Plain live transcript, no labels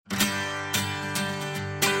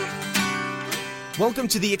Welcome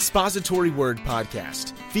to the Expository Word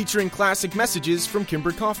Podcast, featuring classic messages from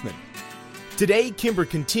Kimber Kaufman. Today, Kimber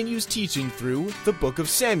continues teaching through the book of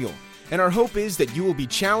Samuel, and our hope is that you will be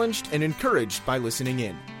challenged and encouraged by listening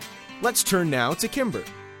in. Let's turn now to Kimber.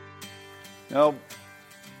 Now,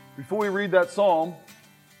 before we read that psalm,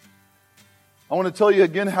 I want to tell you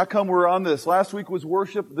again how come we're on this. Last week was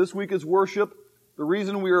worship. This week is worship. The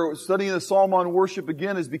reason we are studying the psalm on worship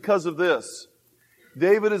again is because of this.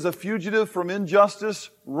 David is a fugitive from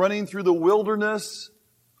injustice, running through the wilderness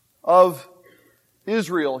of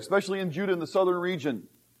Israel, especially in Judah in the southern region.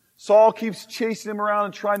 Saul keeps chasing him around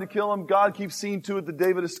and trying to kill him. God keeps seeing to it that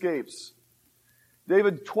David escapes.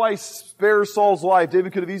 David twice spares Saul's life.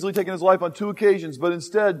 David could have easily taken his life on 2 occasions, but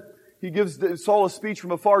instead he gives Saul a speech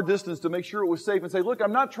from a far distance to make sure it was safe and say, look,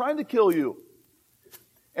 I'm not trying to kill you.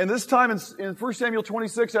 And this time in 1 Samuel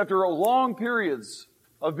 26, after long periods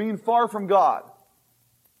of being far from God,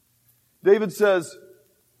 David says,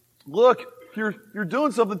 look, you're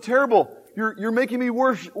doing something terrible. You're making me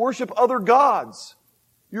worship other gods.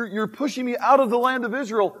 You're pushing me out of the land of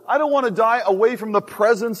Israel. I don't want to die away from the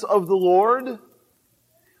presence of the Lord.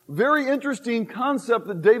 Very interesting concept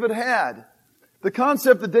that David had. The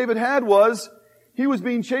concept that David had was he was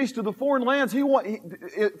being chased to the foreign lands.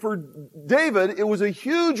 For David, it was a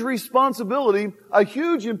huge responsibility, a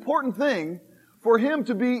huge important thing for him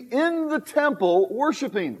to be in the temple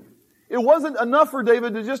worshiping. It wasn't enough for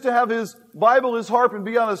David to have his Bible, his harp, and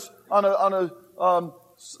be on a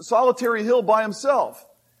solitary hill by himself.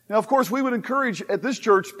 Now, of course, we would encourage at this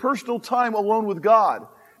church personal time alone with God.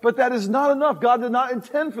 But that is not enough. God did not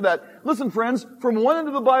intend for that. Listen, friends, from one end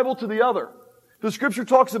of the Bible to the other, the Scripture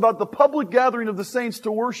talks about the public gathering of the saints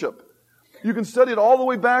to worship. You can study it all the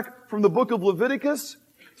way back from the book of Leviticus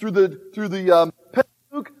through the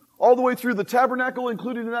Pentateuch, all the way through the tabernacle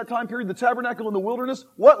included in that time period, the tabernacle in the wilderness.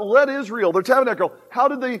 What led Israel, their tabernacle? How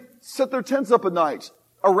did they set their tents up at night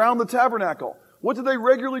around the tabernacle? What did they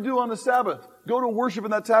regularly do on the Sabbath? Go to worship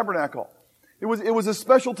in that tabernacle. It was a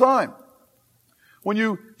special time. When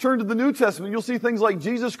you turn to the New Testament, you'll see things like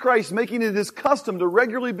Jesus Christ making it his custom to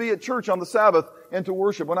regularly be at church on the Sabbath and to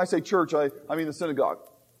worship. When I say church, I mean the synagogue.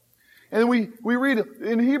 And we read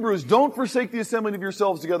in Hebrews, don't forsake the assembling of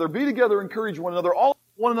yourselves together. Be together, encourage one another. All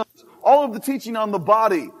of the teaching on the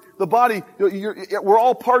body. The body, we're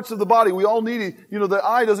all parts of the body. We all need it. The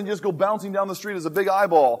eye doesn't just go bouncing down the street as a big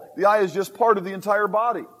eyeball. The eye is just part of the entire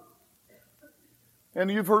body.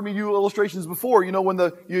 And you've heard me use illustrations before.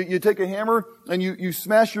 When you take a hammer and you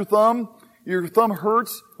smash your thumb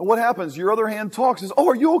hurts, and what happens? Your other hand talks, says, oh,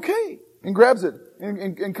 are you okay? And grabs it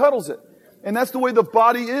and cuddles it. And that's the way the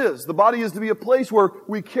body is. The body is to be a place where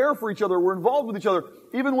we care for each other, we're involved with each other.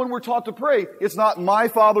 Even when we're taught to pray, it's not my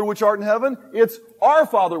Father which art in heaven, it's our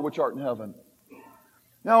Father which art in heaven.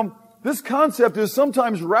 Now, this concept is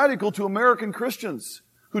sometimes radical to American Christians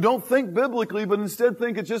who don't think biblically, but instead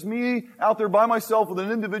think it's just me out there by myself with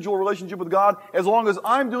an individual relationship with God. As long as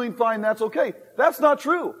I'm doing fine, that's okay. That's not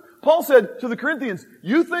true. Paul said to the Corinthians,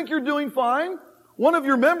 you think you're doing fine? One of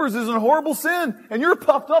your members is in horrible sin, and you're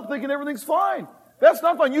puffed up thinking everything's fine. That's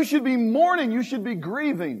not fine. You should be mourning. You should be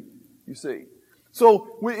grieving, you see.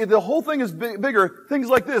 So the whole thing is bigger. Things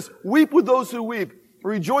like this. Weep with those who weep.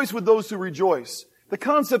 Rejoice with those who rejoice. The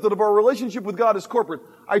concept that of our relationship with God is corporate.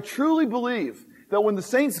 I truly believe that when the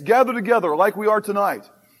saints gather together like we are tonight,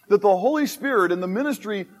 that the Holy Spirit and the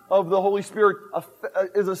ministry of the Holy Spirit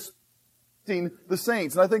is affecting the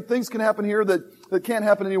saints. And I think things can happen here that can't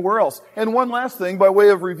happen anywhere else. And one last thing by way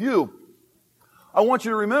of review. I want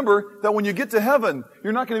you to remember that when you get to heaven,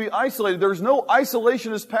 you're not going to be isolated. There's no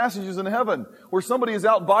isolationist passages in heaven where somebody is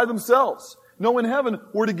out by themselves. No, in heaven,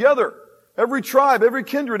 we're together. Every tribe, every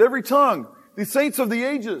kindred, every tongue, the saints of the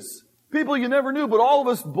ages, people you never knew, but all of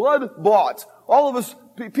us blood bought. All of us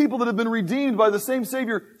people that have been redeemed by the same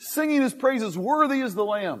Savior, singing His praises, worthy is the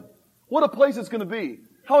Lamb. What a place it's going to be.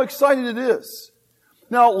 How exciting it is.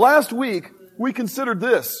 Now, last week, we considered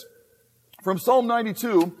this. From Psalm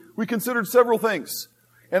 92, we considered several things.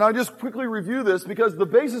 And I just quickly review this because the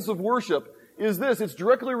basis of worship is this. It's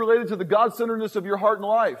directly related to the God-centeredness of your heart and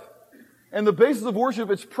life. And the basis of worship,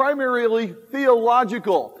 it's primarily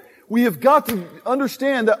theological. We have got to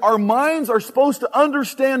understand that our minds are supposed to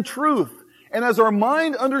understand truth. And as our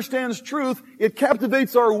mind understands truth, it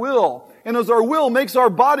captivates our will. And as our will makes our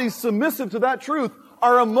bodies submissive to that truth,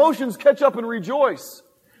 our emotions catch up and rejoice.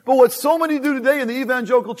 But what so many do today in the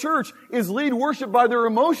evangelical church is lead worship by their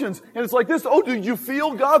emotions. And it's like this, oh, did you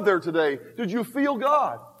feel God there today? Did you feel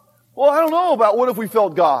God? Well, I don't know about what if we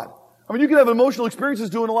felt God. I mean, you can have emotional experiences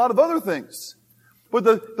doing a lot of other things. But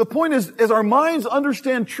the point is, as our minds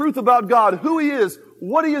understand truth about God, who He is,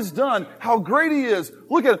 what He has done, how great He is,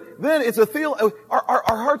 look at it, then it's a feel, our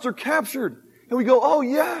hearts are captured. And we go, oh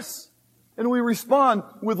yes! And we respond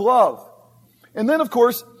with love. And then, of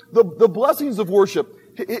course, the blessings of worship.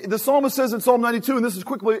 The psalmist says in Psalm 92, and this is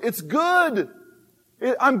quickly, it's good.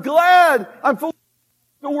 I'm glad. I'm full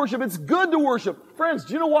to worship. It's good to worship. Friends,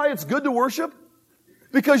 do you know why it's good to worship?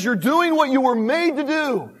 Because you're doing what you were made to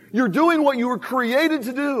do. You're doing what you were created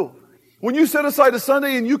to do. When you set aside a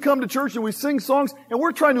Sunday and you come to church and we sing songs, and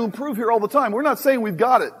we're trying to improve here all the time. We're not saying we've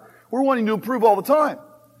got it. We're wanting to improve all the time.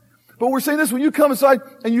 But we're saying this, when you come aside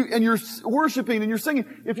and you're worshiping and you're singing,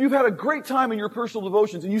 if you've had a great time in your personal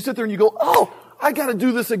devotions and you sit there and you go, oh, I gotta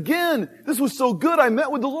do this again. This was so good. I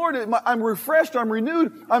met with the Lord. I'm refreshed. I'm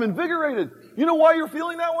renewed. I'm invigorated. You know why you're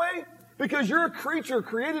feeling that way? Because you're a creature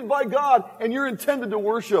created by God and you're intended to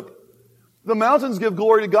worship. The mountains give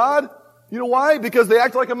glory to God. You know why? Because they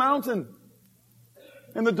act like a mountain.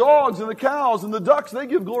 And the dogs and the cows and the ducks, they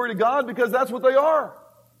give glory to God because that's what they are.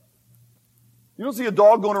 You don't see a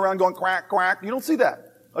dog going around going quack, quack. You don't see that.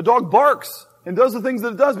 A dog barks and does the things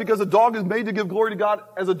that it does because a dog is made to give glory to God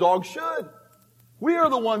as a dog should. We are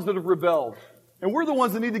the ones that have rebelled. And we're the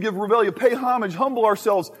ones that need to give rebellion, pay homage, humble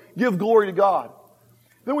ourselves, give glory to God.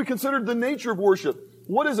 Then we considered the nature of worship.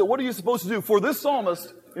 What is it? What are you supposed to do? For this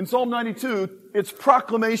psalmist, in Psalm 92, it's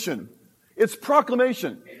proclamation. It's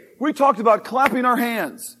proclamation. We talked about clapping our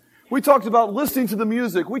hands. We talked about listening to the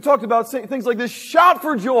music. We talked about saying things like this, shout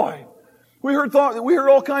for joy. We heard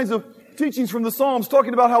all kinds of teachings from the Psalms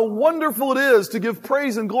talking about how wonderful it is to give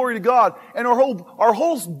praise and glory to God. And our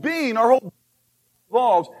whole being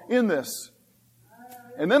involved in this.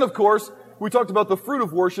 And then, of course, we talked about the fruit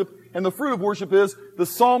of worship. And the fruit of worship is the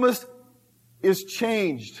psalmist is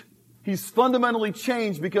changed. He's fundamentally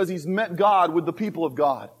changed because he's met God with the people of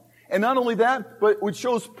God. And not only that, but it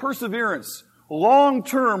shows perseverance.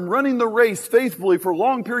 Long-term, running the race faithfully for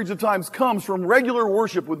long periods of time comes from regular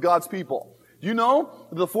worship with God's people. Do you know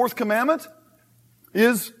the fourth commandment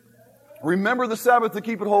is remember the Sabbath to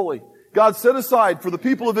keep it holy? God set aside for the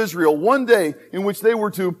people of Israel one day in which they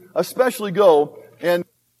were to especially go and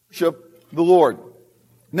worship the Lord.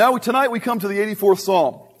 Now tonight we come to the 84th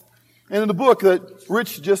Psalm. And in the book that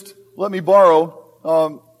Rich just let me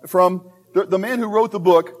borrow from the man who wrote the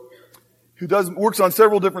book, who works on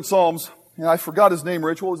several different Psalms, and I forgot his name,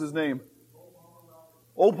 Rich. What was his name?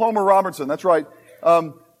 Old Palmer Robertson, that's right.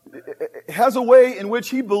 Has a way in which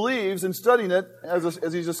he believes, in studying it, as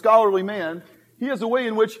he's a scholarly man, he has a way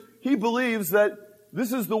in which he believes that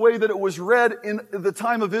this is the way that it was read in the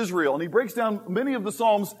time of Israel. And he breaks down many of the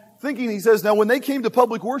Psalms thinking, he says, now when they came to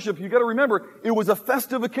public worship, you got to remember, it was a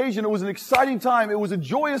festive occasion. It was an exciting time. It was a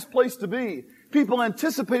joyous place to be. People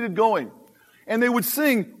anticipated going. And they would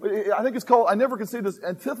sing, I think it's called, I never can say this,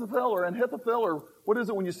 antithethel or anhithethel, or what is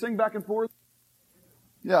it when you sing back and forth?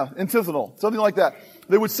 Yeah, antithetical, something like that.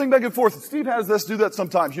 They would sing back and forth. Steve has us do that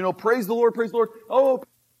sometimes. You know, praise the Lord, praise the Lord. Oh,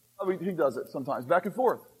 he does it sometimes, back and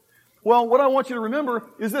forth. Well, what I want you to remember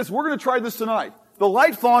is this. We're going to try this tonight. The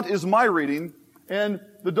light font is my reading, and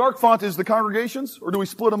the dark font is the congregation's, or do we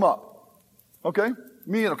split them up? Okay?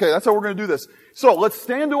 Okay, that's how we're going to do this. So, let's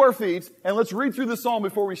stand to our feet, and let's read through this psalm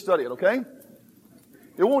before we study it, okay?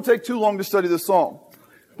 It won't take too long to study this psalm.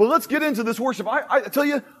 But let's get into this worship. I tell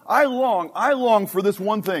you, I long for this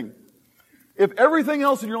one thing. If everything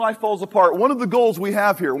else in your life falls apart, one of the goals we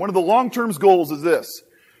have here, one of the long-term goals is this.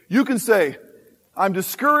 You can say, I'm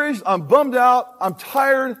discouraged, I'm bummed out, I'm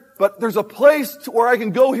tired, but there's a place where I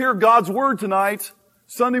can go hear God's Word tonight.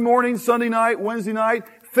 Sunday morning, Sunday night, Wednesday night.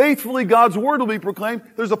 Faithfully, God's Word will be proclaimed.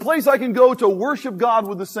 There's a place I can go to worship God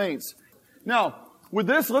with the saints. Now, with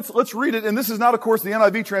this, let's read it. And this is not, of course, the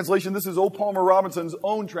NIV translation. This is O. Palmer Robinson's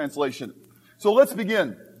own translation. So let's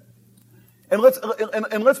begin. And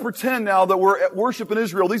let's pretend now that we're at worship in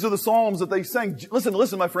Israel. These are the Psalms that they sang.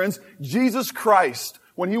 Listen, my friends. Jesus Christ,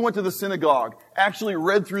 when He went to the synagogue, actually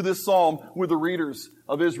read through this Psalm with the readers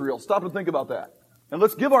of Israel. Stop and think about that. And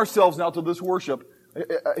let's give ourselves now to this worship.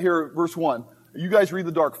 Here, verse 1. You guys read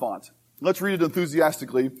the dark font. Let's read it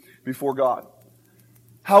enthusiastically before God.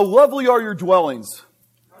 How lovely are your dwellings.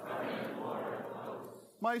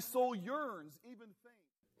 My soul yearns, even faint.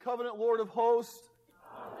 Covenant Lord of hosts.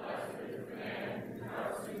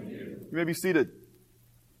 You may be seated.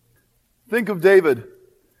 Think of David.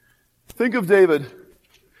 Think of David.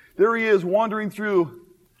 There he is wandering through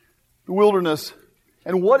the wilderness.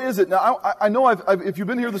 And what is it? Now, I know if you've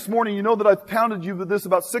been here this morning, you know that I've pounded you with this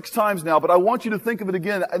about 6 times now, but I want you to think of it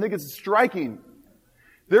again. I think it's striking.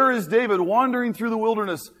 There is David wandering through the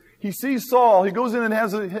wilderness, He sees Saul. He goes in and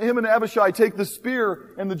has him and Abishai take the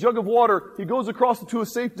spear and the jug of water. He goes across it to a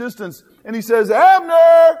safe distance. And he says,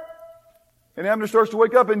 Abner! And Abner starts to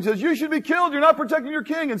wake up and he says, you should be killed. You're not protecting your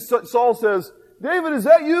king. And Saul says, David, is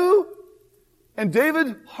that you? And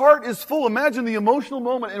David's heart is full. Imagine the emotional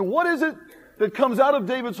moment. And what is it that comes out of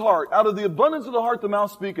David's heart? Out of the abundance of the heart, the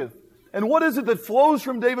mouth speaketh. And what is it that flows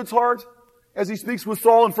from David's heart as he speaks with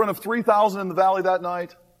Saul in front of 3,000 in the valley that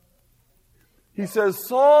night? He says,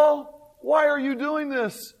 Saul, why are you doing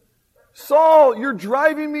this? Saul, you're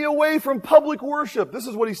driving me away from public worship. This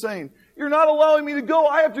is what he's saying. You're not allowing me to go.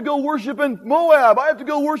 I have to go worship in Moab. I have to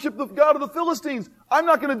go worship the God of the Philistines. I'm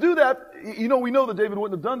not going to do that. We know that David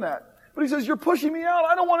wouldn't have done that. But he says, you're pushing me out.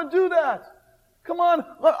 I don't want to do that. Come on.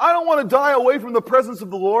 I don't want to die away from the presence of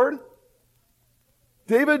the Lord.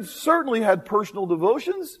 David certainly had personal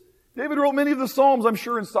devotions. David wrote many of the Psalms, I'm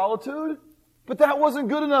sure, in solitude. But that wasn't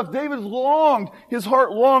good enough. David longed. His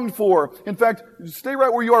heart longed for. In fact, stay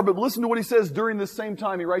right where you are, but listen to what he says during this same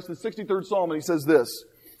time. He writes the 63rd Psalm and he says this,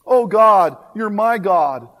 Oh God, you're my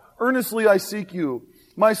God. Earnestly I seek you.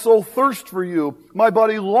 My soul thirsts for you. My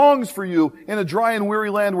body longs for you in a dry and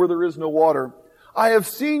weary land where there is no water. I have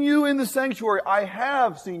seen you in the sanctuary. I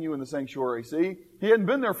have seen you in the sanctuary. See? He hadn't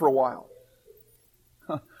been there for a while.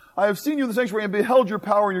 I have seen you in the sanctuary and beheld your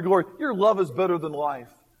power and your glory. Your love is better than life.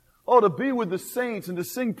 Oh, to be with the saints and to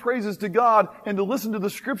sing praises to God and to listen to the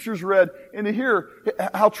scriptures read and to hear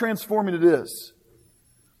how transforming it is.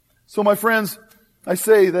 So my friends, I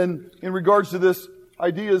say then in regards to this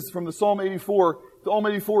ideas from the Psalm 84, Psalm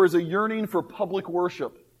 84 is a yearning for public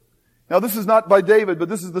worship. Now this is not by David, but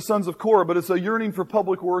this is the sons of Korah, but it's a yearning for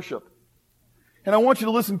public worship. And I want you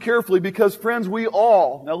to listen carefully because friends, we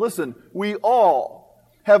all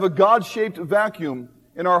have a God-shaped vacuum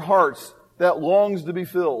in our hearts that longs to be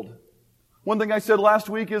filled. One thing I said last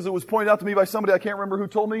week is, it was pointed out to me by somebody, I can't remember who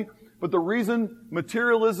told me, but the reason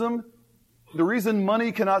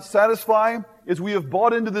money cannot satisfy is we have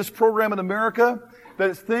bought into this program in America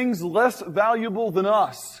that things less valuable than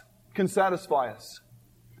us can satisfy us.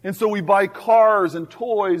 And so we buy cars and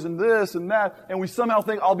toys and this and that, and we somehow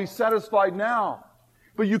think, I'll be satisfied now.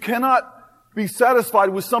 But you cannot be satisfied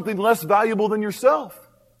with something less valuable than yourself.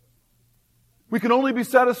 We can only be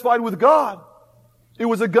satisfied with God. It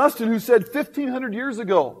was Augustine who said 1,500 years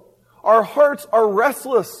ago, our hearts are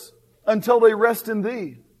restless until they rest in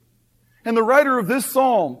Thee. And the writer of this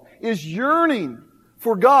psalm is yearning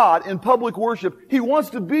for God in public worship. He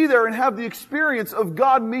wants to be there and have the experience of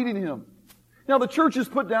God meeting him. Now the church is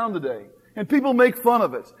put down today, and people make fun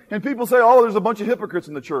of it. And people say, oh, there's a bunch of hypocrites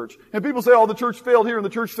in the church. And people say, oh, the church failed here and the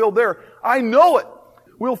church failed there. I know it.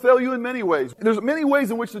 We'll fail you in many ways. There's many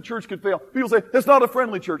ways in which the church could fail. People say, that's not a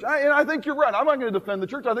friendly church. And I think you're right. I'm not going to defend the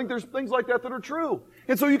church. I think there's things like that are true.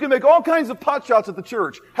 And so you can make all kinds of pot shots at the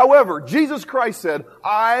church. However, Jesus Christ said,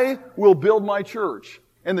 I will build my church,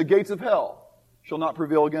 and the gates of hell shall not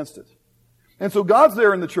prevail against it. And so God's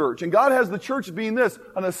there in the church, and God has the church being this,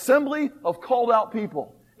 an assembly of called out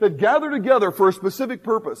people that gather together for a specific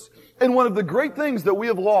purpose. And one of the great things that we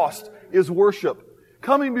have lost is worship.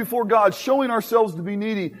 Coming before God, showing ourselves to be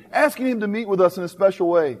needy, asking Him to meet with us in a special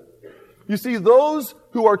way. You see, those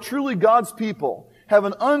who are truly God's people have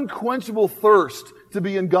an unquenchable thirst to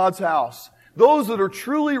be in God's house. Those that are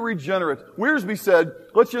truly regenerate. Wiersbe said,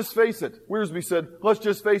 let's just face it.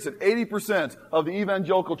 80% of the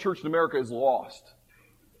evangelical church in America is lost.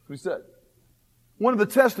 That's what he said. One of the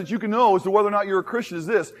tests that you can know as to whether or not you're a Christian is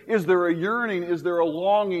this. Is there a yearning? Is there a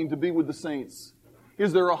longing to be with the saints?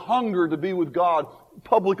 Is there a hunger to be with God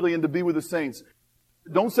publicly and to be with the saints?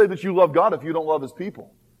 Don't say that you love God if you don't love His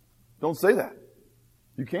people. Don't say that.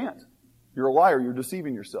 You can't. You're a liar. You're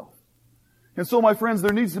deceiving yourself. And so, my friends,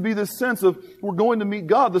 there needs to be this sense of we're going to meet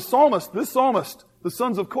God. This psalmist, the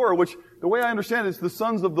sons of Korah, which the way I understand it is the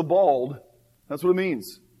sons of the bald. That's what it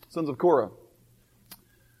means. Sons of Korah.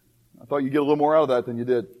 I thought you'd get a little more out of that than you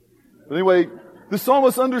did. But anyway, the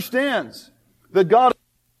psalmist understands that God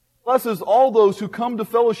blesses all those who come to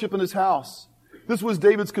fellowship in His house. This was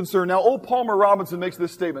David's concern. Now, old Palmer Robinson makes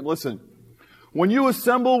this statement. Listen, when you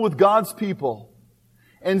assemble with God's people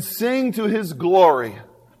and sing to His glory,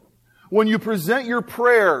 when you present your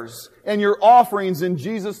prayers and your offerings in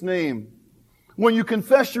Jesus' name, when you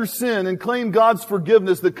confess your sin and claim God's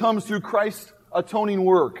forgiveness that comes through Christ's atoning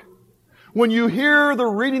work, when you hear the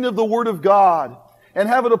reading of the Word of God and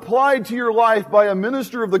have it applied to your life by a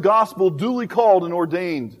minister of the gospel duly called and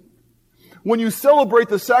ordained, when you celebrate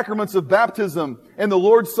the sacraments of baptism and the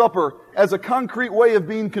Lord's Supper as a concrete way of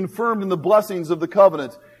being confirmed in the blessings of the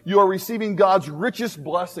covenant, you are receiving God's richest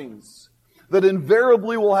blessings that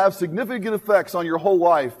invariably will have significant effects on your whole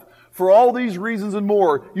life, For all these reasons and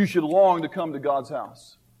more, you should long to come to God's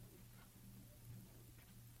house.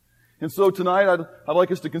 And so tonight, I'd like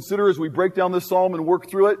us to consider, as we break down this psalm and work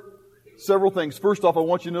through it, several things. First off, I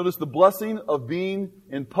want you to notice the blessing of being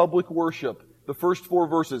in public worship. The first 4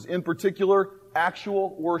 verses. In particular,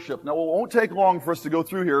 actual worship. Now, it won't take long for us to go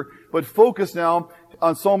through here, but focus now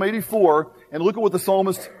on Psalm 84 and look at what the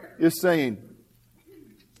psalmist is saying.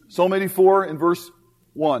 Psalm 84 in verse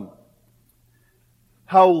 1.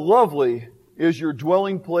 How lovely is your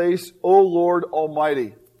dwelling place, O Lord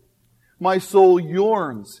Almighty. My soul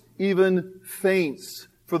yearns, even faints,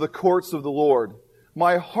 for the courts of the Lord.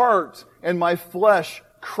 My heart and my flesh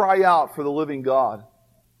cry out for the living God.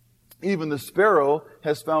 Even the sparrow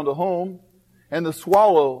has found a home, and the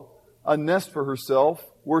swallow a nest for herself,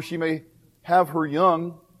 where she may have her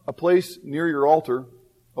young, a place near your altar,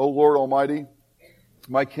 O Lord Almighty,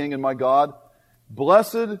 my King and my God.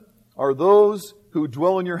 Blessed are those who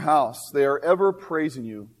dwell in your house. They are ever praising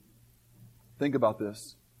you. Think about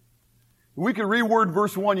this. We could reword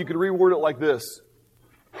verse 1, you could reword it like this.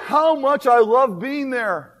 How much I love being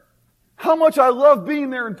there. How much I love being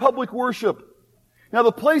there in public worship. Now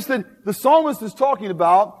the place that the psalmist is talking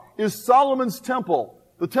about is Solomon's temple.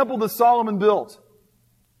 The temple that Solomon built.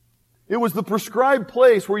 It was the prescribed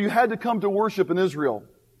place where you had to come to worship in Israel.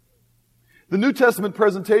 The New Testament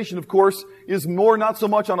presentation, of course, is more not so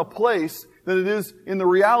much on a place than it is in the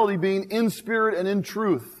reality being in spirit and in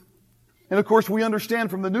truth. And of course, we understand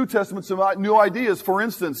from the New Testament some new ideas. For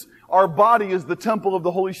instance, our body is the temple of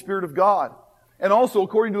the Holy Spirit of God. And also,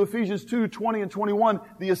 according to Ephesians 2:20 and 21,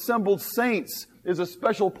 the assembled saints is a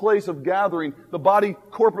special place of gathering, the body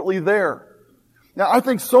corporately there. Now, I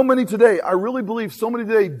think so many today, I really believe so many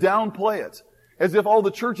today downplay it. As if,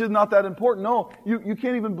 the church is not that important. No, you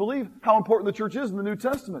can't even believe how important the church is in the New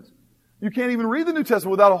Testament. You can't even read the New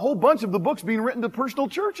Testament without a whole bunch of the books being written to personal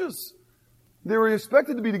churches. They were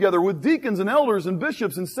expected to be together with deacons and elders and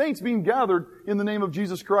bishops and saints being gathered in the name of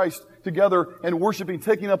Jesus Christ together and worshiping,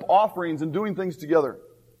 taking up offerings and doing things together.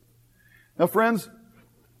 Now, friends,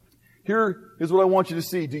 here is what I want you to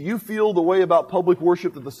see. Do you feel the way about public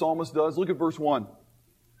worship that the psalmist does? Look at verse 1.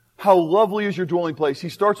 How lovely is your dwelling place. He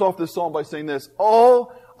starts off this psalm by saying this.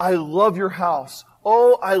 Oh, I love your house.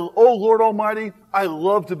 Oh, Lord Almighty, I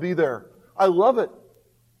love to be there. I love it.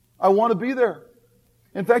 I want to be there.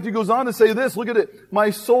 In fact, he goes on to say this. Look at it. My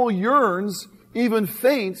soul yearns, even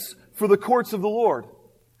faints, for the courts of the Lord.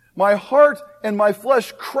 My heart and my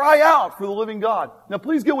flesh cry out for the living God. Now,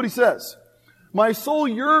 please get what he says. My soul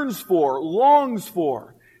yearns for, longs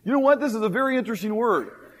for. You know what? This is a very interesting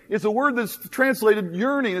word. It's a word that's translated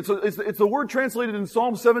yearning. It's a word translated in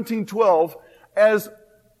Psalm 17:12 as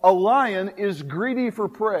a lion is greedy for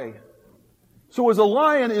prey. So as a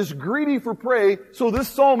lion is greedy for prey, so this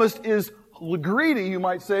psalmist is greedy, you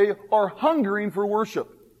might say, or hungering for worship.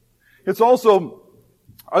 It's also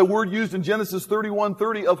a word used in Genesis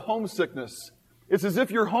 31:30 of homesickness. It's as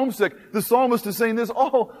if you're homesick. The psalmist is saying this,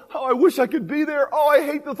 oh, how I wish I could be there. Oh, I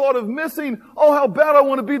hate the thought of missing. Oh, how bad I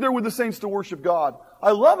want to be there with the saints to worship God.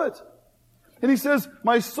 I love it. And he says,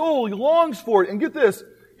 my soul longs for it. And get this,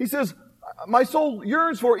 he says, my soul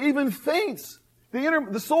yearns for it, even faints.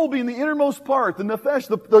 The soul being the innermost part, the nephesh,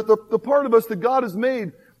 the part of us that God has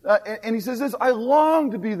made. And he says this, I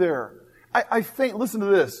long to be there. I faint. Listen to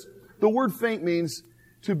this. The word faint means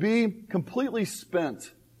to be completely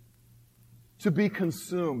spent. To be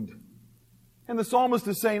consumed. And the psalmist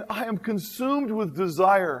is saying, I am consumed with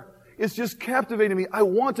desire. It's just captivating me. I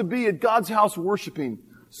want to be at God's house worshiping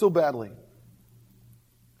so badly.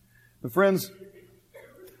 But friends,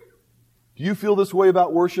 do you feel this way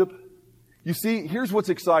about worship? You see, here's what's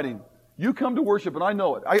exciting. You come to worship, and I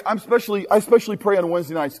know it. I especially pray on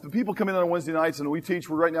Wednesday nights. The people come in on Wednesday nights, and we teach.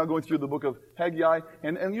 We're right now going through the book of Haggai,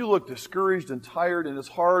 and you look discouraged and tired, and it's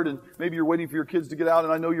hard, and maybe you're waiting for your kids to get out,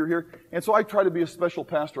 and I know you're here. And so I try to be a special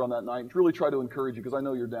pastor on that night and really try to encourage you because I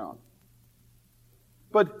know you're down.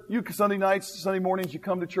 But you Sunday nights, Sunday mornings, you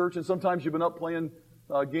come to church, and sometimes you've been up playing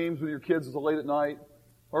games with your kids until late at night,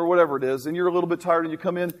 or whatever it is, and you're a little bit tired, and you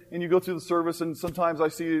come in, and you go through the service, and sometimes I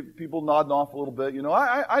see people nodding off a little bit. You know,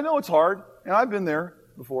 I know it's hard, and I've been there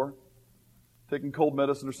before. Taking cold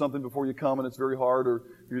medicine or something before you come, and it's very hard, or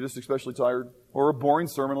you're just especially tired. Or a boring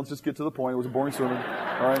sermon. Let's just get to the point. It was a boring sermon.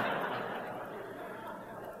 All right?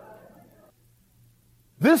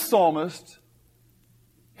 This psalmist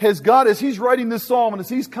has got, as he's writing this psalm, and as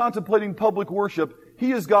he's contemplating public worship,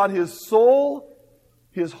 he has got his soul,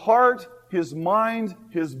 his heart, his mind,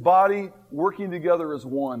 his body working together as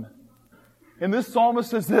one. And this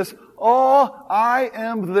psalmist says this, oh, I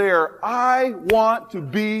am there. I want to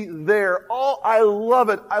be there. Oh, I love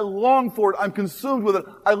it. I long for it. I'm consumed with it.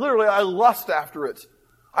 I lust after it.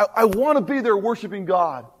 I want to be there worshiping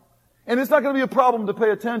God. And it's not going to be a problem to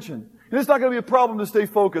pay attention. And it's not going to be a problem to stay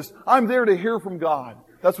focused. I'm there to hear from God.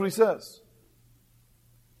 That's what he says.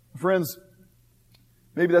 Friends,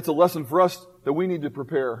 maybe that's a lesson for us that we need to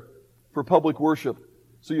prepare for public worship.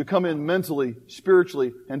 So you come in mentally,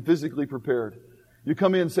 spiritually, and physically prepared. You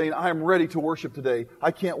come in saying, I'm ready to worship today.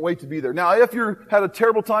 I can't wait to be there. Now, if you had a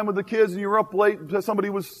terrible time with the kids and you were up late,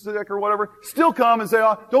 somebody was sick or whatever, still come and say,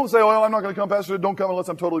 don't say, I'm not going to come, Pastor. Don't come unless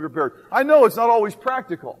I'm totally prepared. I know it's not always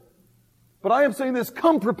practical. But I am saying this,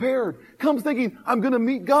 come prepared. Come thinking, I'm going to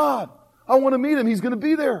meet God. I want to meet Him. He's going to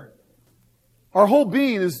be there. Our whole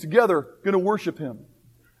being is together going to worship Him.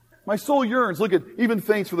 My soul yearns, look at, even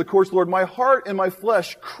faints for the course, Lord. My heart and my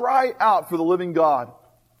flesh cry out for the living God.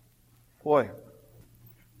 Boy,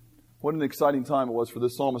 what an exciting time it was for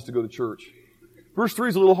this psalmist to go to church. Verse 3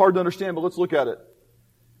 is a little hard to understand, but let's look at it.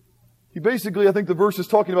 He basically, I think the verse is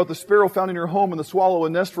talking about the sparrow found in your home and the swallow a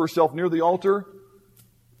nest for herself near the altar.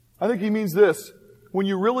 I think he means this. When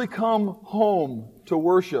you really come home to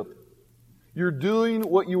worship, you're doing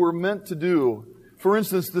what you were meant to do. For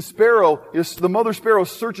instance, the mother sparrow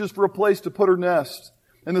searches for a place to put her nest.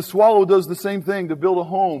 And the swallow does the same thing to build a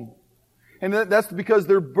home. And that's because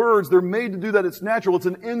they're birds. They're made to do that. It's natural. It's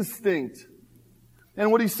an instinct.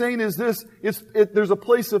 And what he's saying is this. There's a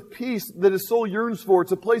place of peace that his soul yearns for.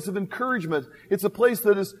 It's a place of encouragement. It's a place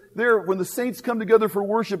that is there when the saints come together for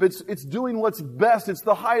worship. It's doing what's best. It's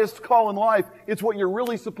the highest call in life. It's what you're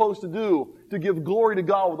really supposed to do, to give glory to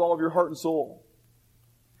God with all of your heart and soul.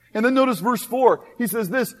 And then notice verse 4. He says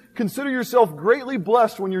this, consider yourself greatly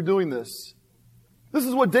blessed when you're doing this. This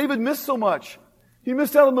is what David missed so much. He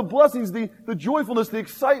missed out on the blessings, the joyfulness, the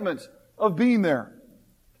excitement of being there.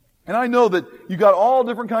 And I know that you got all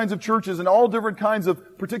different kinds of churches and all different kinds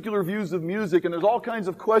of particular views of music, and there's all kinds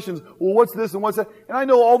of questions. Well, what's this and what's that? And I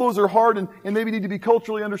know all those are hard and maybe need to be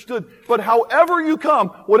culturally understood. But however you come,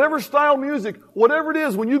 whatever style music, whatever it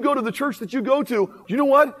is, when you go to the church that you go to, you know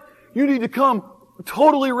what? You need to come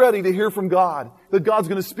totally ready to hear from God, that God's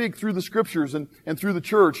going to speak through the Scriptures and through the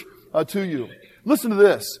church to you. Listen to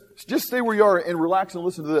this. Just stay where you are and relax and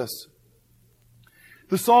listen to this.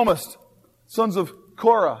 The psalmist, sons of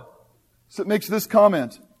Korah, makes this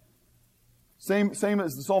comment. Same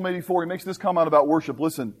as the Psalm 84. He makes this comment about worship.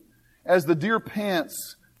 Listen. As the deer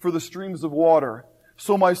pants for the streams of water,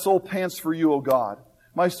 so my soul pants for you, O God.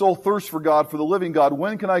 My soul thirsts for God, for the living God.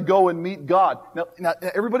 When can I go and meet God? Now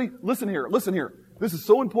everybody, listen here. This is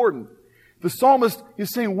so important. The psalmist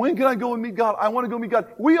is saying, when can I go and meet God? I want to go meet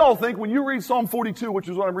God. We all think, when you read Psalm 42, which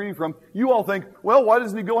is what I'm reading from, you all think, well, why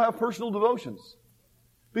doesn't he go have personal devotions?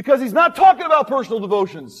 Because he's not talking about personal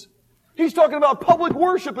devotions. He's talking about public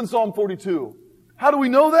worship in Psalm 42. How do we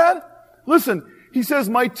know that? Listen, he says,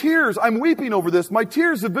 my tears, I'm weeping over this. My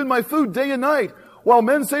tears have been my food day and night, while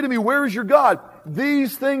men say to me, where is your God?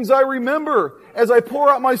 These things I remember as I pour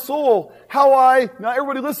out my soul. Now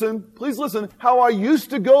everybody listen, please listen, how I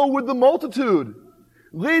used to go with the multitude,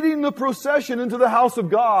 leading the procession into the house of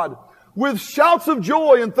God, with shouts of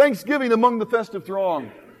joy and thanksgiving among the festive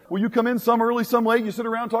throng. Well, you come in some early, some late, you sit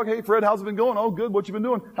around talking, hey Fred, how's it been going? Oh, good, what you been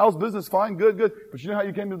doing? How's business? Fine, good. But you know how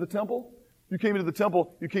you came to the temple? You came into the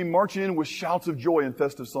temple, you came marching in with shouts of joy and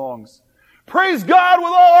festive songs. Praise God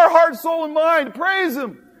with all our heart, soul, and mind. Praise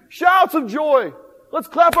Him. Shouts of joy. Let's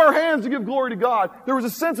clap our hands to give glory to God. There was a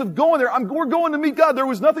sense of going there. We're going to meet God. There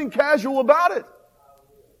was nothing casual about it.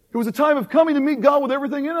 It was a time of coming to meet God with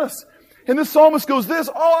everything in us. And this psalmist goes this,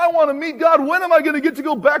 oh, I want to meet God. When am I going to get to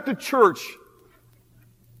go back to church?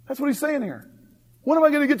 That's what he's saying here. When am I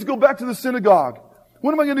going to get to go back to the synagogue?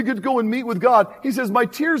 When am I going to get to go and meet with God? He says, my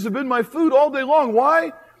tears have been my food all day long.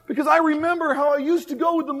 Why? Because I remember how I used to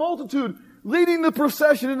go with the multitude, leading the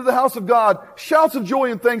procession into the house of God, shouts of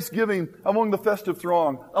joy and thanksgiving among the festive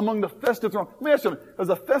throng. Let me ask you something. As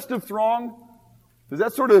a festive throng, does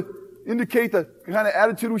that sort of indicate the kind of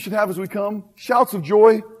attitude we should have as we come? Shouts of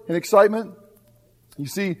joy and excitement? You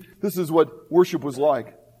see, this is what worship was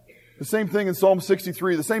like. The same thing in Psalm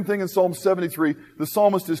 63, the same thing in Psalm 73. The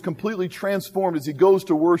psalmist is completely transformed as he goes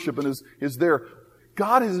to worship and is there.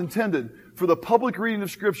 God has intended for the public reading of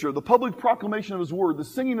Scripture, the public proclamation of His Word, the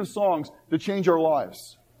singing of songs to change our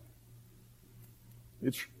lives.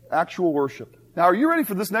 It's actual worship. Now, are you ready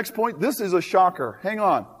for this next point? This is a shocker. Hang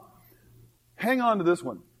on. Hang on to this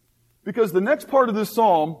one. Because the next part of this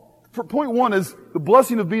psalm, point one is the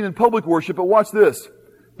blessing of being in public worship, but watch this.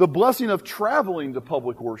 The blessing of traveling to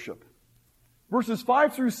public worship. Verses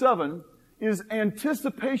 5 through 7 is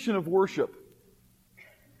anticipation of worship.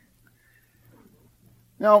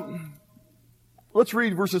 Now, let's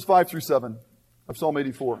read verses 5 through 7 of Psalm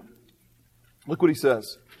 84. Look what he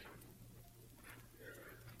says.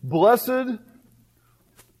 Blessed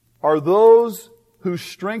are those whose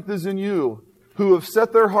strength is in you, who have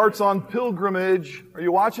set their hearts on pilgrimage. Are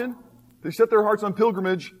you watching? They set their hearts on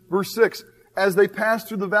pilgrimage. Verse 6. As they pass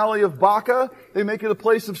through the valley of Baca, they make it a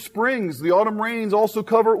place of springs. The autumn rains also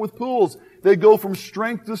cover it with pools. They go from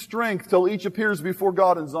strength to strength till each appears before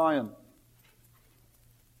God in Zion.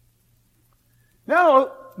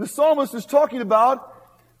 Now, the psalmist is talking about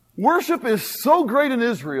worship is so great in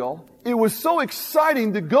Israel. It was so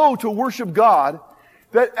exciting to go to worship God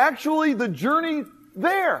that actually the journey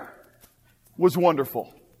there was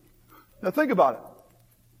wonderful. Now think about it.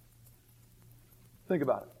 Think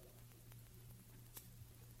about it.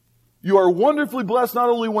 You are wonderfully blessed not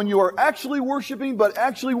only when you are actually worshiping, but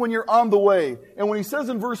actually when you're on the way. And when he says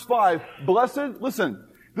in verse 5, blessed, listen,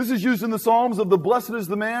 this is used in the Psalms of the blessed is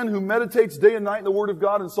the man who meditates day and night in the Word of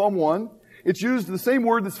God in Psalm 1. It's used the same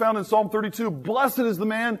word that's found in Psalm 32. Blessed is the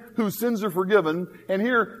man whose sins are forgiven. And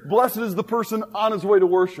here, blessed is the person on his way to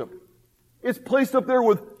worship. It's placed up there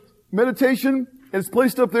with meditation, and it's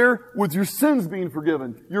placed up there with your sins being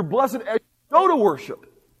forgiven. You're blessed as you go to worship.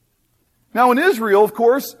 Now in Israel, of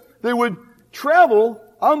course, they would travel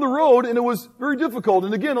on the road, and it was very difficult.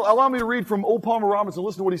 And again, allow me to read from Old Palmer Robinson.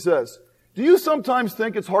 Listen to what he says. Do you sometimes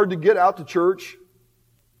think it's hard to get out to church?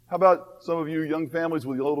 How about some of you young families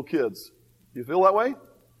with your little kids? Do you feel that way?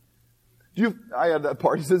 I had that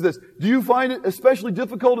part. He says this. Do you find it especially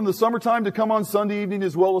difficult in the summertime to come on Sunday evening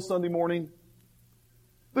as well as Sunday morning?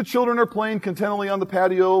 The children are playing contentedly on the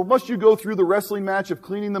patio. Must you go through the wrestling match of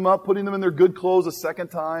cleaning them up, putting them in their good clothes a second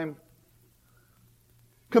time?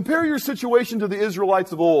 Compare your situation to the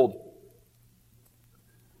Israelites of old.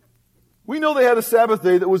 We know they had a Sabbath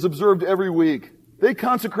day that was observed every week. They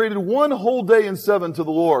consecrated one whole day in 7 to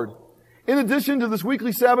the Lord. In addition to this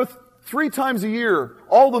weekly Sabbath, 3 times a year,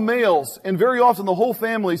 all the males, and very often the whole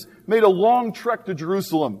families, made a long trek to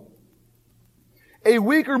Jerusalem. A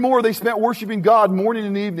week or more they spent worshiping God morning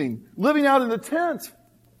and evening, living out in the tent.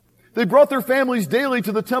 They brought their families daily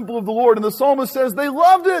to the temple of the Lord, and the psalmist says they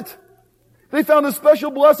loved it. They found a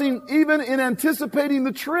special blessing even in anticipating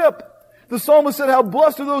the trip. The psalmist said, how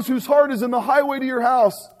blessed are those whose heart is in the highway to your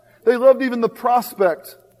house. They loved even the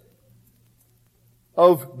prospect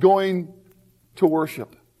of going to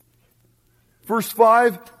worship. Verse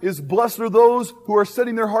 5 is, blessed are those who are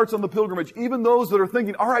setting their hearts on the pilgrimage. Even those that are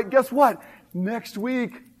thinking, all right, guess what? Next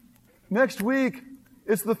week,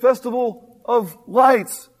 it's the Festival of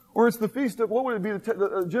Lights. Or it's the Feast of, what would it be, the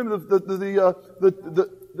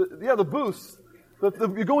booths.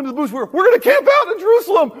 You go into the booths, we're going to camp out in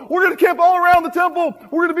Jerusalem. We're going to camp all around the temple.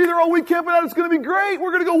 We're going to be there all week camping out. It's going to be great.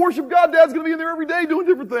 We're going to go worship God. Dad's going to be in there every day doing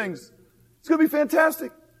different things. It's going to be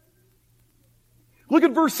fantastic. Look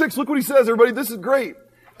at verse 6. Look what he says, everybody. This is great.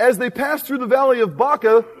 As they pass through the valley of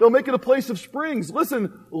Baca, they'll make it a place of springs.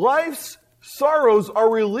 Listen, life's sorrows are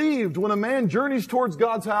relieved when a man journeys towards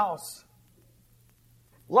God's house.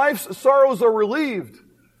 Life's sorrows are relieved.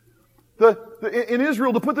 In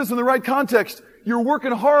Israel, to put this in the right context, you're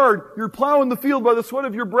working hard. You're plowing the field by the sweat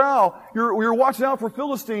of your brow. You're watching out for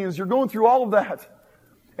Philistines. You're going through all of that.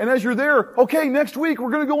 And as you're there, okay, next week we're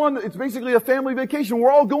going to go on, it's basically a family vacation.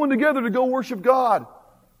 We're all going together to go worship God.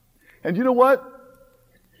 And you know what?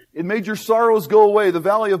 It made your sorrows go away. The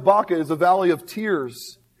valley of Baca is a valley of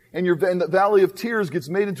tears. And the valley of tears gets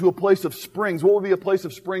made into a place of springs. What would be a place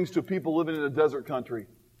of springs to people living in a desert country?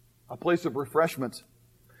 A place of refreshment.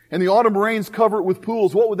 And the autumn rains cover it with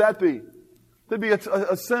pools. What would that be? There'd be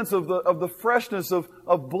a sense of the freshness of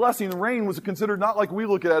blessing. Rain was considered not like we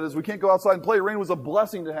look at it as we can't go outside and play. Rain was a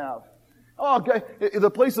blessing to have. Oh, okay.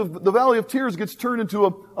 The valley of tears gets turned into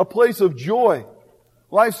a place of joy.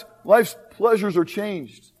 Life's pleasures are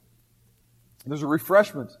changed. There's a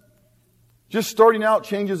refreshment. Just starting out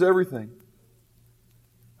changes everything.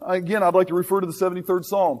 Again, I'd like to refer to the 73rd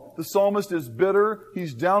Psalm. The psalmist is bitter.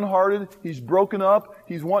 He's downhearted. He's broken up.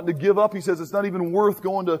 He's wanting to give up. He says, it's not even worth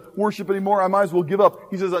going to worship anymore. I might as well give up.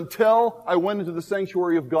 He says, until I went into the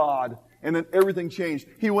sanctuary of God. And then everything changed.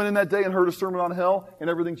 He went in that day and heard a sermon on hell, and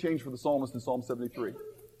everything changed for the psalmist in Psalm 73.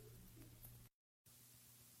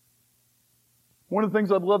 One of the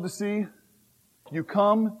things I'd love to see, you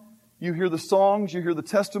come, you hear the songs, you hear the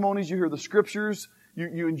testimonies, you hear the scriptures,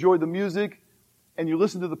 you enjoy the music, and you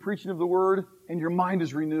listen to the preaching of the Word, and your mind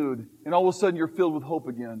is renewed. And all of a sudden, you're filled with hope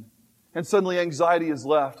again. And suddenly, anxiety is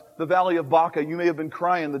left. The valley of Baca, you may have been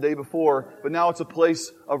crying the day before, but now it's a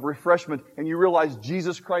place of refreshment. And you realize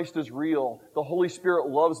Jesus Christ is real. The Holy Spirit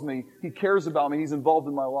loves me. He cares about me. He's involved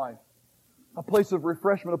in my life. A place of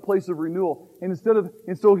refreshment, a place of renewal. And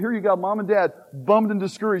so here you got mom and dad bummed and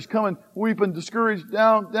discouraged, coming, weeping, discouraged,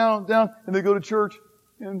 down, and they go to church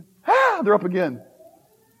and they're up again.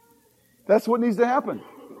 That's what needs to happen.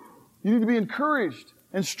 You need to be encouraged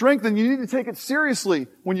and strengthened. You need to take it seriously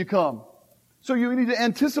when you come. So you need to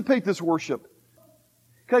anticipate this worship.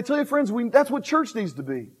 Can I tell you, friends, that's what church needs to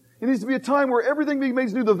be. It needs to be a time where everything being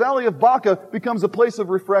made new, the valley of Baca becomes a place of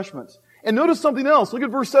refreshments. And notice something else. Look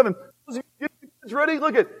at verse 7. You get the kids ready?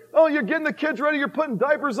 Look at, you're getting the kids ready, you're putting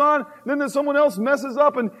diapers on, and then someone else messes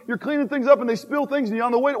up and you're cleaning things up and they spill things and you're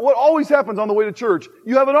on the way what always happens on the way to church?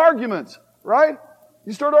 You have an argument, right?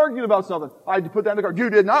 You start arguing about something. I had to put that in the car. You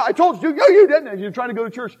did not. I told you. No, you didn't. And you're trying to go to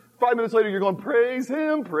church. 5 minutes later, you're going, praise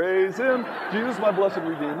Him, praise Him. Jesus, my blessed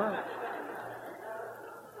Redeemer.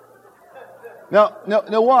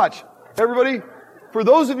 Now watch. Everybody, for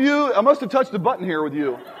those of you, I must have touched a button here with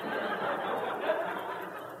you.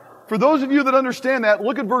 For those of you that understand that,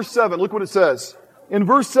 look at verse 7. Look what it says. In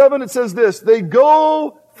verse 7, it says this, they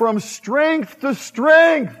go from strength to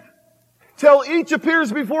strength till each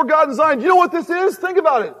appears before God in Zion. Do you know what this is? Think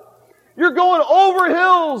about it. You're going over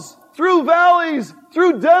hills, through valleys,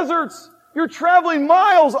 through deserts. You're traveling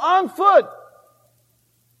miles on foot.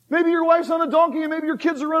 Maybe your wife's on a donkey and maybe your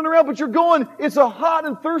kids are running around, but you're going, it's a hot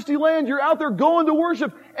and thirsty land. You're out there going to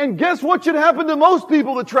worship. And guess what should happen to most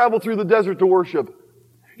people that travel through the desert to worship?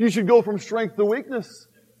 You should go from strength to weakness.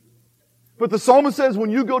 But the psalmist says when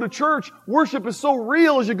you go to church, worship is so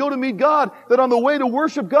real as you go to meet God that on the way to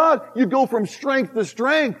worship God, you go from strength to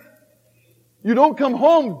strength. You don't come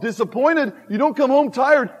home disappointed. You don't come home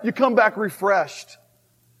tired. You come back refreshed.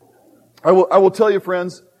 I will tell you,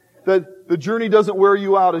 friends, that the journey doesn't wear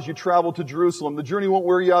you out as you travel to Jerusalem. The journey won't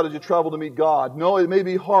wear you out as you travel to meet God. No, it may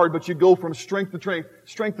be hard, but you go from strength to strength,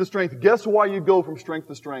 strength to strength. Guess why you go from strength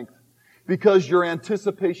to strength? Because your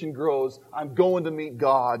anticipation grows. I'm going to meet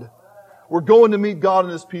God. We're going to meet God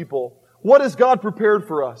and His people. What has God prepared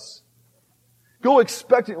for us? Go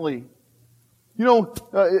expectantly. You know,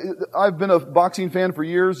 I've been a boxing fan for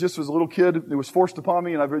years. Just as a little kid, it was forced upon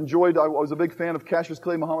me, and I was a big fan of Cassius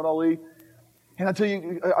Clay, Muhammad Ali. And I tell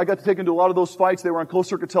you, I got to take into a lot of those fights. They were on closed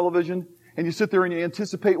circuit television. And you sit there and you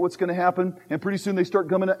anticipate what's going to happen. And pretty soon they start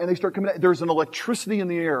coming out. There's an electricity in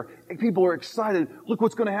the air. And people are excited. Look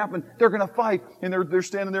what's going to happen. They're going to fight. And they're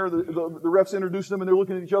standing there. The refs introduce them and they're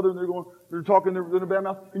looking at each other and they're talking, they're in a bad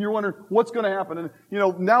mouth. And you're wondering what's going to happen. And you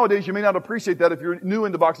know, nowadays you may not appreciate that if you're new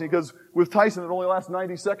into boxing because with Tyson it only lasts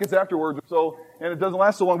 90 seconds afterwards or so. And it doesn't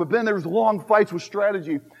last so long. But then there's long fights with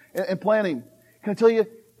strategy and planning. Can I tell you?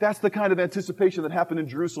 That's the kind of anticipation that happened in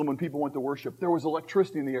Jerusalem when people went to worship. There was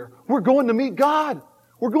electricity in the air. We're going to meet God.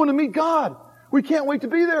 We're going to meet God. We can't wait to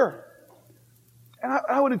be there. And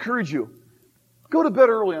I would encourage you, go to bed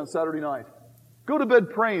early on Saturday night. Go to bed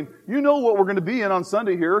praying. You know what we're going to be in on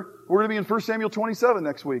Sunday here. We're going to be in 1 Samuel 27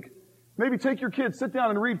 next week. Maybe take your kids, sit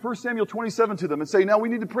down and read 1 Samuel 27 to them and say, now we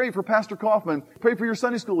need to pray for Pastor Kaufman. Pray for your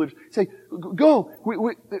Sunday school leaders. Say, go.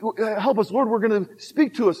 Help us, Lord. We're going to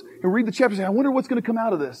speak to us and read the chapter. Say, I wonder what's going to come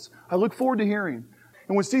out of this. I look forward to hearing.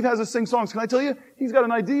 And when Steve has us sing songs, can I tell you? He's got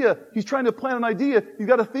an idea. He's trying to plan an idea. He's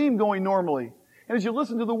got a theme going normally. And as you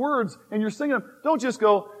listen to the words and you're singing them, don't just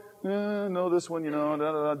go, no, this one,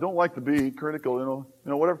 don't like the beat, critical,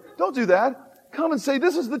 whatever. Don't do that. Come and say,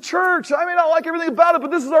 this is the church. I may not like everything about it, but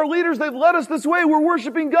this is our leaders. They've led us this way. We're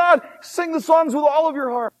worshiping God. Sing the songs with all of your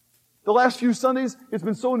heart. The last few Sundays, it's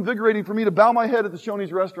been so invigorating for me to bow my head at the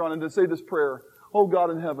Shoney's restaurant and to say this prayer. Oh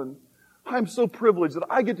God in heaven, I'm so privileged that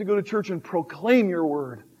I get to go to church and proclaim your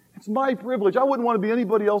word. It's my privilege. I wouldn't want to be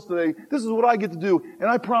anybody else today. This is what I get to do. And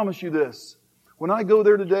I promise you this. When I go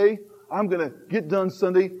there today, I'm going to get done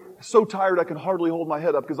Sunday so tired I can hardly hold my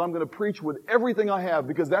head up because I'm going to preach with everything I have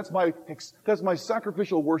because that's my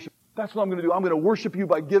sacrificial worship. That's what I'm going to do. I'm going to worship you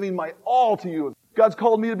by giving my all to you. God's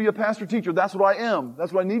called me to be a pastor teacher. That's what I am.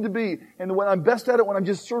 That's what I need to be. And when I'm best at it, when I'm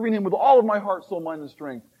just serving Him with all of my heart, soul, mind, and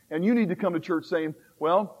strength. And you need to come to church saying,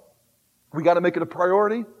 well, we got to make it a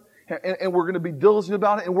priority and we're going to be diligent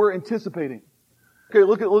about it and we're anticipating. Okay,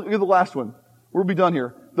 look at the last one. We'll be done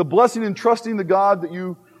here. The blessing and trusting the God that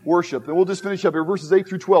you worship. And we'll just finish up here, verses 8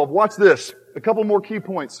 through 12. Watch this. A couple more key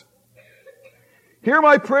points. Hear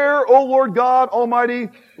my prayer, O Lord God Almighty.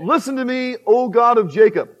 Listen to me, O God of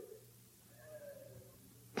Jacob.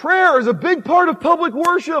 Prayer is a big part of public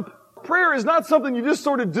worship. Prayer is not something you just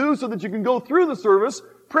sort of do so that you can go through the service.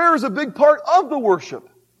 Prayer is a big part of the worship.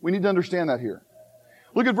 We need to understand that here.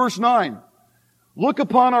 Look at verse 9. Look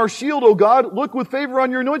upon our shield, O God. Look with favor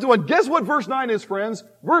on your anointed one. Guess what verse 9 is, friends?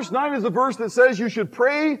 Verse 9 is the verse that says you should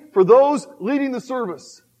pray for those leading the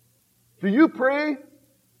service. Do you pray,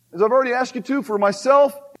 as I've already asked you to, for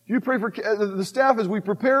myself? You pray for the staff as we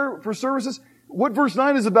prepare for services. What verse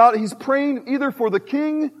 9 is about, he's praying either for the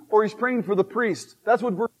king or he's praying for the priest. That's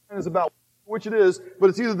what verse 9 is about, which it is, but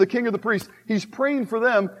it's either the king or the priest. He's praying for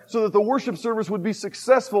them so that the worship service would be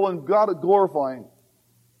successful and God glorifying.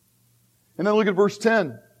 And then look at verse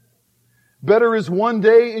 10. Better is one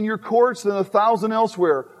day in your courts than 1,000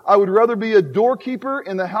 elsewhere. I would rather be a doorkeeper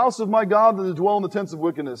in the house of my God than to dwell in the tents of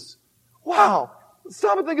wickedness. Wow!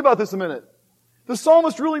 Stop and think about this a minute. The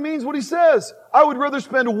psalmist really means what he says. I would rather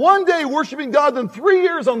spend one day worshiping God than 3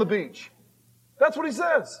 years on the beach. That's what he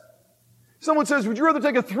says. Someone says, would you rather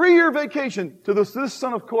take a 3-year vacation to this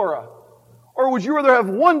son of Korah? Or would you rather have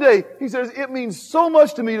one day? He says, it means so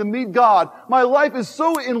much to me to meet God. My life is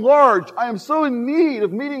so enlarged. I am so in need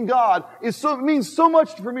of meeting God. It means so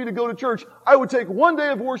much for me to go to church. I would take one day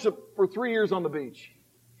of worship for 3 years on the beach.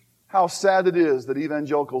 How sad it is that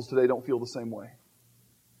evangelicals today don't feel the same way.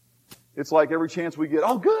 It's like every chance we get,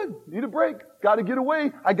 oh good, need a break, gotta get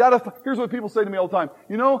away, here's what people say to me all the time,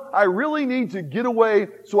 I really need to get away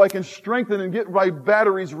so I can strengthen and get my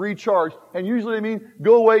batteries recharged. And usually they mean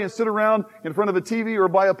go away and sit around in front of a TV or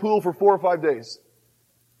by a pool for 4 or 5 days.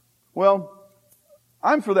 Well,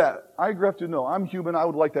 I'm for that. I have to know, I'm human, I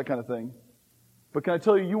would like that kind of thing. But can I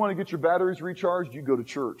tell you, you want to get your batteries recharged, you go to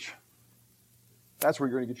church. That's where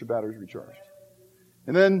you're going to get your batteries recharged.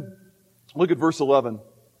 And then, look at verse 11.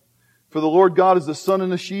 For the Lord God is the sun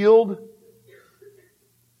and the shield.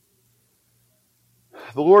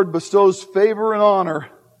 The Lord bestows favor and honor.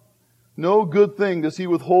 No good thing does He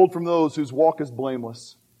withhold from those whose walk is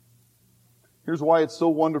blameless. Here's why it's so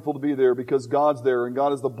wonderful to be there, because God's there and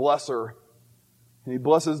God is the blesser. And He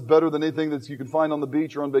blesses better than anything that you can find on the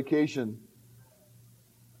beach or on vacation.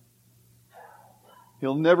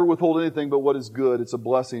 He'll never withhold anything but what is good. It's a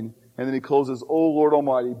blessing. And then He closes, O Lord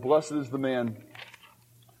Almighty, blessed is the man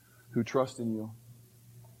who trust in you.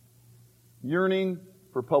 Yearning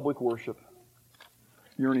for public worship.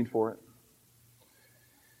 Yearning for it.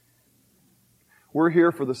 We're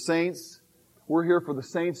here for the saints. We're here for the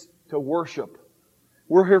saints to worship.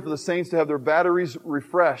 We're here for the saints to have their batteries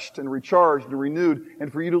refreshed and recharged and renewed, and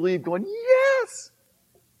for you to leave going, yes!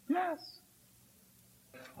 Yes!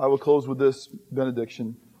 I will close with this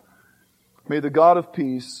benediction. May the God of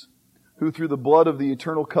peace, who through the blood of the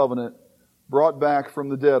eternal covenant brought back from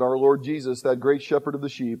the dead our Lord Jesus, that great shepherd of the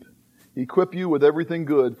sheep, equip you with everything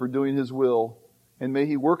good for doing His will, and may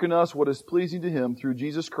He work in us what is pleasing to Him through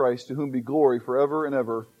Jesus Christ, to whom be glory forever and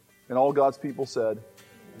ever. And all God's people said,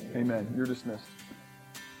 Amen. You're dismissed.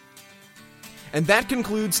 And that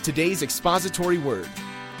concludes today's expository word.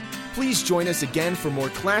 Please join us again for more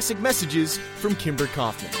classic messages from Kimber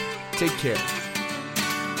Kaufman. Take care.